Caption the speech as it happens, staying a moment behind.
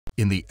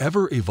In the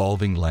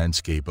ever-evolving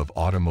landscape of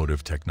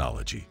automotive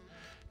technology,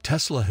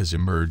 Tesla has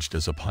emerged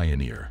as a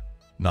pioneer,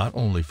 not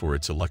only for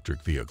its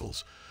electric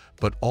vehicles,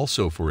 but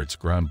also for its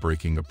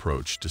groundbreaking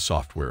approach to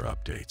software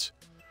updates.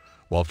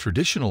 While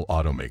traditional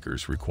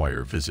automakers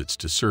require visits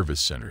to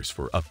service centers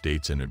for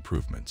updates and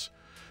improvements,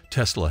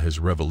 Tesla has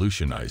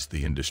revolutionized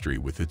the industry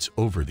with its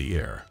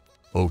over-the-air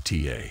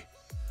OTA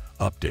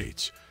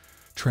updates,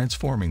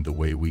 transforming the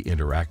way we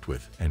interact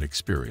with and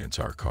experience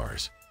our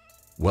cars.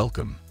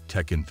 Welcome,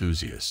 tech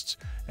enthusiasts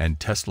and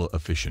Tesla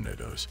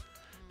aficionados,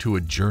 to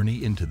a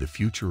journey into the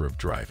future of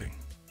driving.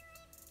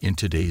 In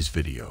today's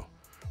video,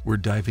 we're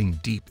diving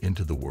deep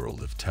into the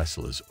world of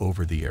Tesla's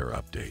over-the-air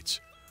updates.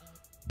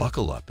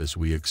 Buckle up as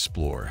we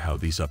explore how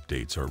these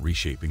updates are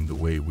reshaping the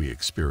way we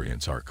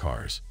experience our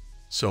cars.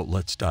 So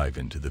let's dive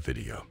into the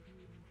video.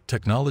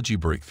 Technology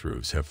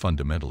breakthroughs have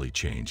fundamentally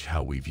changed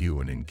how we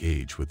view and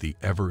engage with the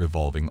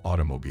ever-evolving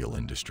automobile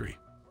industry.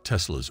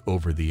 Tesla's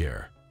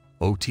over-the-air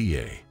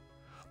OTA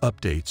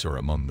updates are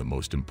among the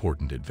most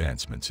important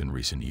advancements in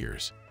recent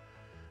years.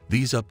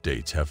 These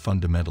updates have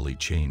fundamentally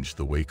changed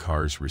the way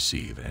cars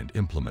receive and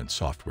implement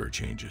software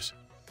changes.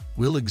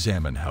 We'll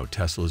examine how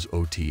Tesla's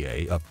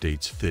OTA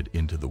updates fit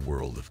into the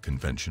world of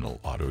conventional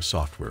auto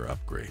software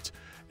upgrades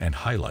and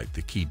highlight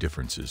the key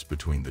differences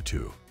between the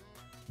two.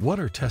 What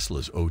are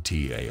Tesla's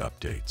OTA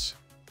updates?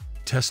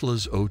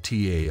 Tesla's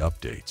OTA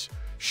updates,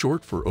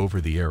 short for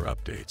over-the-air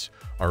updates,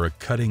 are a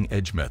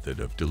cutting-edge method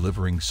of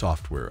delivering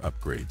software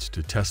upgrades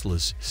to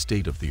Tesla's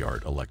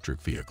state-of-the-art electric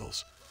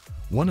vehicles.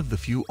 One of the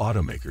few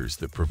automakers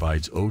that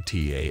provides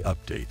OTA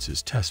updates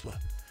is Tesla,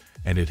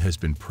 and it has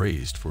been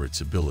praised for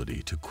its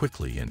ability to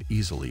quickly and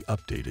easily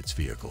update its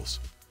vehicles.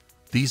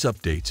 These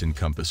updates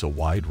encompass a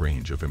wide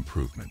range of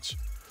improvements,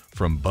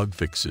 from bug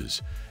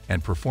fixes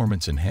and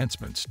performance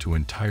enhancements to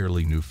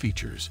entirely new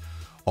features,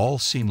 all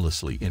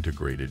seamlessly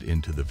integrated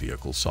into the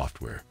vehicle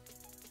software.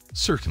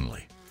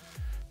 Certainly,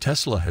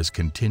 Tesla has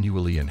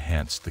continually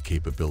enhanced the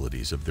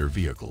capabilities of their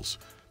vehicles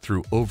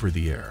through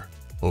over-the-air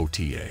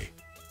OTA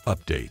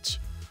updates,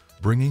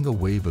 bringing a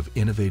wave of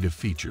innovative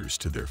features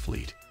to their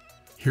fleet.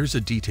 Here's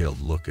a detailed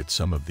look at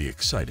some of the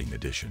exciting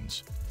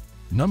additions.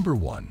 Number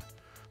 1.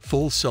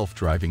 Full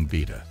Self-Driving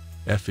Beta,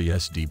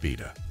 FSD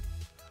Beta.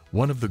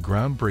 One of the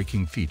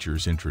groundbreaking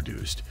features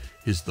introduced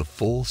is the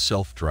Full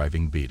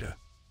Self-Driving Beta.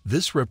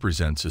 This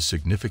represents a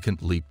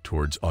significant leap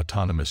towards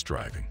autonomous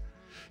driving,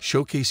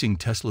 showcasing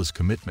Tesla's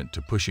commitment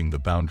to pushing the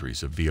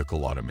boundaries of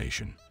vehicle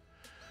automation.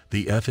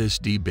 The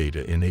FSD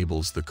Beta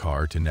enables the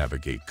car to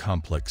navigate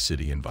complex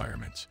city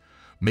environments,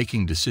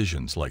 making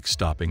decisions like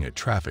stopping at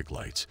traffic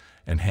lights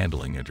and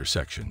handling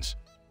intersections.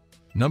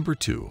 Number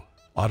 2.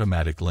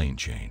 Automatic Lane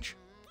Change.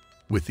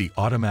 With the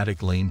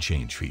Automatic Lane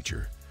Change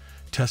feature,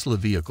 Tesla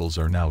vehicles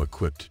are now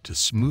equipped to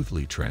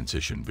smoothly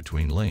transition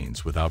between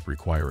lanes without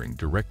requiring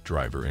direct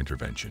driver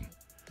intervention.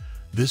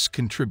 This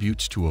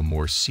contributes to a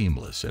more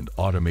seamless and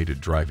automated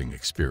driving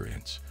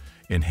experience,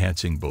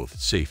 enhancing both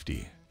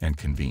safety and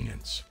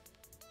convenience.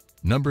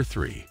 Number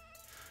 3.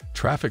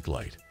 Traffic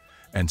Light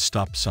and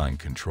Stop Sign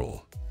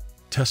Control.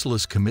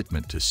 Tesla's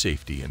commitment to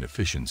safety and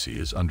efficiency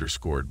is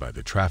underscored by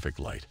the traffic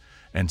light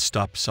and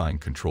stop sign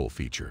control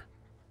feature.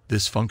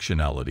 This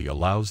functionality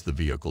allows the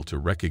vehicle to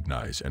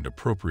recognize and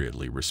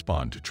appropriately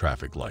respond to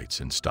traffic lights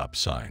and stop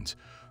signs,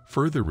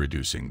 further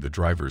reducing the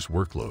driver's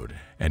workload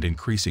and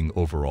increasing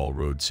overall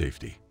road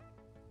safety.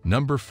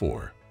 Number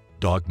 4.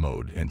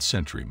 Mode and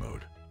Sentry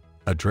Mode.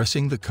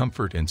 Addressing the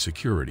comfort and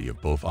security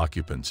of both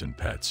occupants and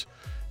pets,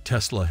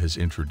 Tesla has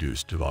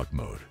introduced Dog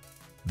Mode.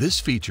 This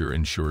feature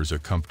ensures a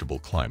comfortable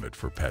climate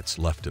for pets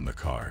left in the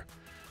car,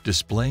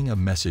 displaying a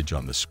message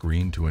on the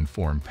screen to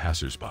inform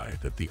passersby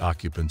that the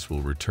occupants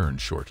will return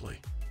shortly.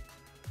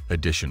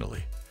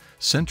 Additionally,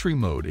 Sentry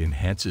Mode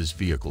enhances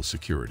vehicle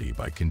security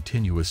by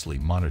continuously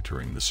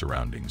monitoring the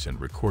surroundings and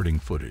recording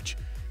footage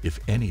if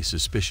any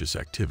suspicious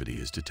activity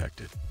is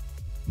detected.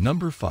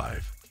 Number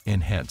 5.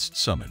 Enhanced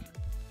Summon.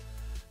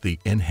 The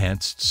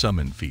Enhanced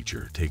Summon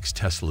feature takes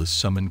Tesla's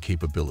summon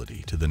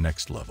capability to the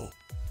next level.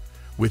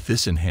 With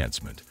this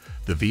enhancement,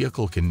 the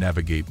vehicle can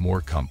navigate more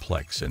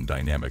complex and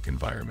dynamic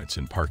environments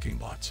in parking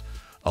lots,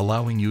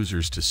 allowing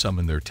users to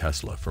summon their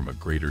Tesla from a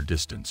greater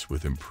distance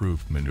with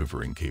improved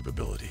maneuvering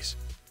capabilities.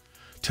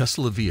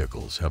 Tesla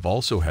vehicles have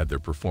also had their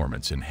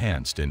performance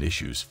enhanced and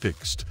issues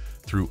fixed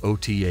through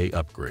OTA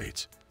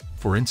upgrades.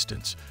 For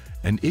instance,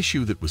 an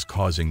issue that was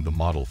causing the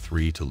Model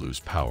 3 to lose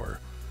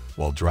power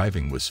while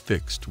driving was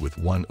fixed with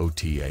one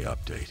OTA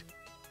update.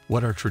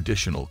 What are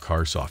traditional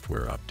car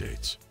software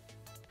updates?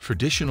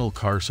 Traditional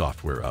car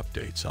software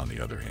updates, on the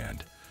other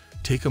hand,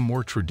 take a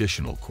more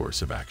traditional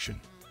course of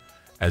action.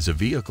 As a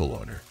vehicle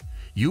owner,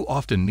 you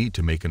often need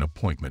to make an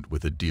appointment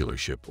with a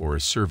dealership or a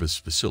service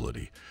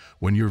facility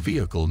when your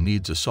vehicle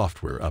needs a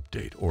software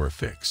update or a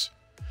fix.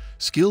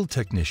 Skilled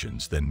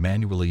technicians then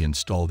manually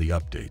install the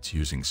updates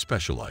using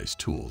specialized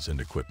tools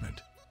and equipment.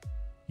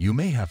 You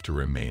may have to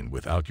remain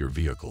without your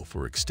vehicle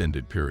for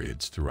extended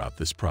periods throughout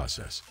this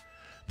process.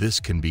 This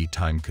can be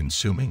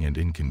time-consuming and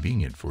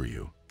inconvenient for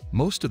you.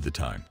 Most of the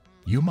time,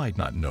 You might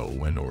not know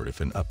when or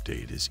if an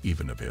update is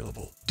even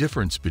available.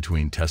 Difference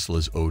between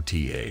Tesla's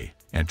OTA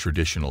and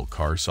traditional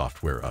car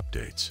software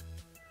updates.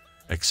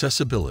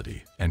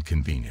 Accessibility and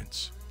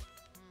convenience.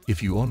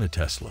 If you own a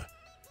Tesla,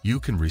 you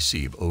can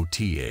receive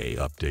OTA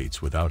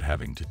updates without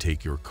having to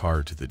take your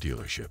car to the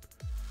dealership.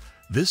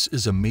 This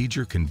is a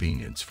major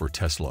convenience for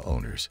Tesla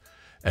owners,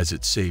 as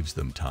it saves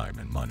them time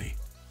and money.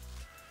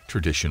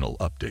 Traditional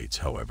updates,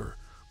 however,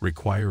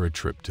 require a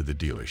trip to the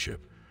dealership,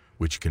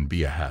 which can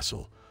be a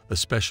hassle,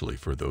 especially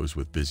for those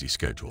with busy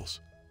schedules.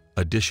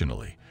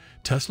 Additionally,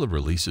 Tesla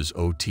releases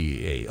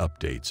OTA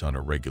updates on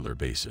a regular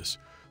basis,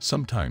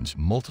 sometimes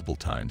multiple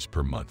times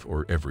per month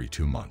or every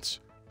 2 months.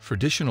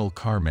 Traditional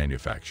car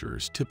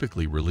manufacturers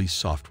typically release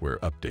software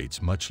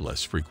updates much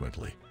less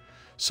frequently,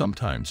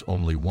 sometimes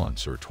only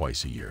once or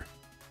twice a year.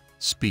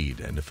 Speed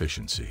and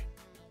efficiency.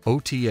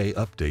 OTA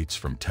updates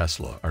from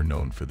Tesla are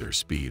known for their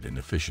speed and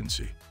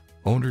efficiency.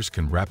 Owners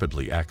can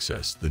rapidly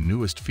access the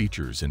newest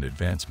features and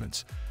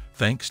advancements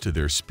thanks to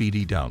their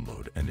speedy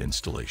download and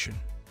installation.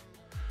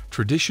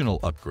 Traditional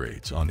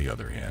upgrades, on the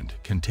other hand,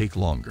 can take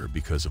longer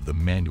because of the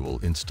manual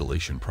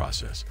installation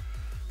process,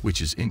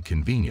 which is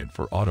inconvenient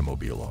for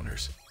automobile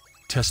owners.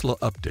 Tesla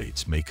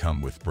updates may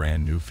come with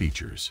brand new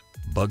features,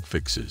 bug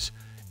fixes,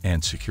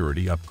 and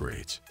security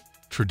upgrades.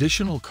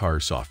 Traditional car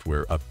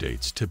software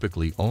updates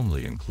typically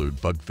only include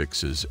bug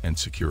fixes and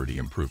security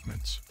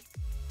improvements.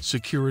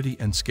 Security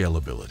and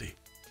scalability.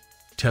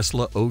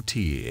 Tesla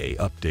OTA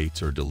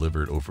updates are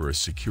delivered over a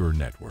secure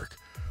network,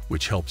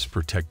 which helps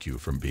protect you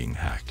from being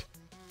hacked.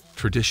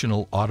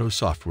 Traditional auto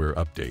software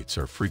updates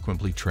are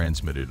frequently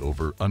transmitted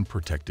over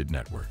unprotected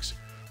networks,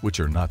 which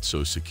are not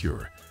so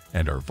secure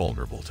and are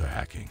vulnerable to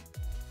hacking.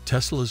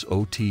 Tesla's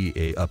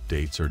OTA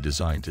updates are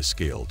designed to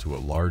scale to a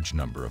large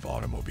number of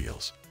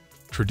automobiles.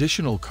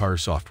 Traditional car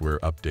software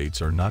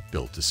updates are not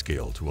built to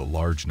scale to a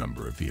large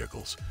number of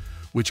vehicles,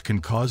 which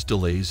can cause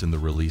delays in the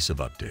release of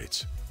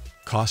updates.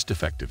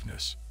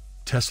 Cost-effectiveness.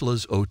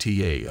 Tesla's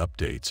OTA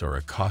updates are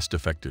a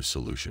cost-effective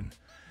solution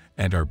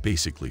and are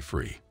basically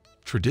free.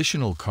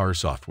 Traditional car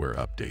software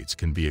updates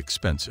can be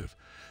expensive,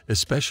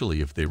 especially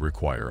if they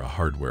require a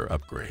hardware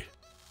upgrade.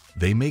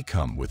 They may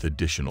come with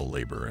additional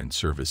labor and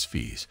service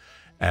fees,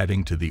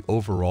 adding to the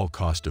overall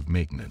cost of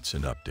maintenance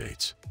and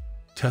updates.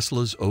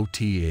 Tesla's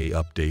OTA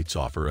updates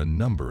offer a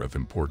number of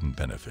important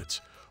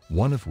benefits,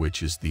 one of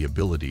which is the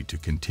ability to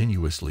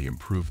continuously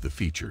improve the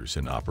features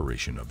and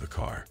operation of the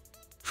car.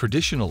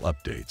 Traditional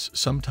updates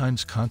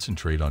sometimes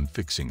concentrate on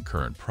fixing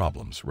current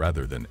problems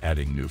rather than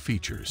adding new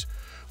features,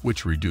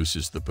 which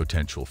reduces the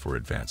potential for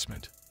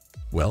advancement.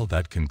 Well,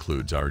 that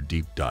concludes our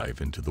deep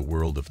dive into the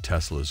world of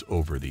Tesla's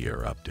over-the-air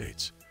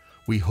updates.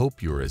 We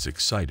hope you're as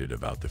excited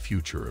about the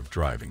future of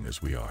driving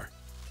as we are.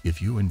 If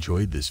you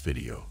enjoyed this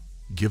video,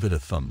 give it a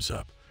thumbs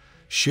up,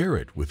 share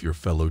it with your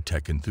fellow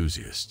tech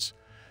enthusiasts,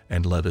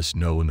 and let us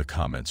know in the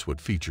comments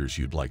what features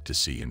you'd like to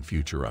see in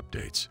future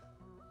updates.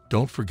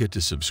 Don't forget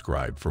to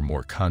subscribe for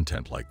more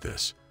content like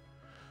this.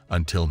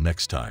 Until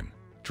next time,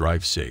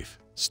 drive safe,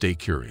 stay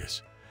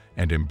curious,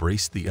 and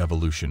embrace the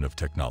evolution of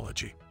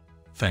technology.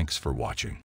 Thanks for watching.